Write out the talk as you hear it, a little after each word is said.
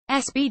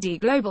SBD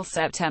Global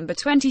September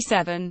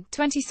 27,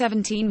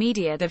 2017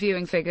 media. The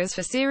viewing figures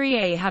for Serie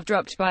A have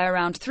dropped by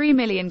around 3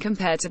 million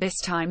compared to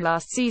this time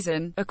last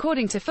season,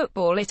 according to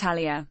Football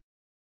Italia.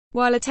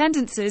 While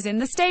attendances in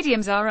the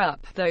stadiums are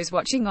up, those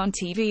watching on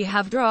TV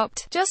have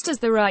dropped, just as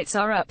the rights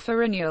are up for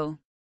renewal.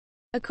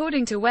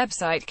 According to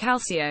website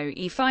Calcio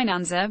e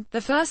Finanza,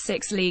 the first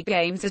 6 league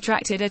games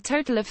attracted a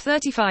total of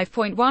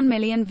 35.1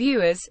 million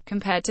viewers,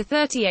 compared to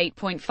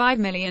 38.5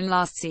 million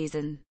last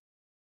season.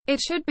 It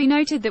should be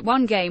noted that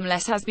one game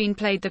less has been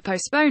played, the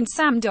postponed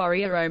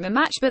Sampdoria-Roma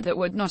match, but that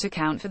would not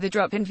account for the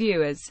drop in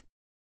viewers.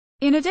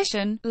 In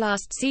addition,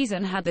 last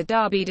season had the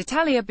Derby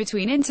d'Italia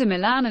between Inter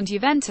Milan and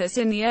Juventus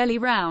in the early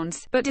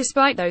rounds, but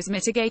despite those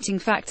mitigating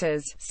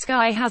factors,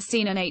 Sky has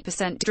seen an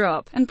 8%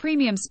 drop, and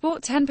Premium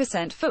Sport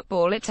 10%.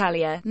 Football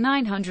Italia,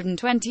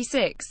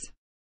 926.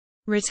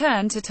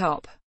 Return to top.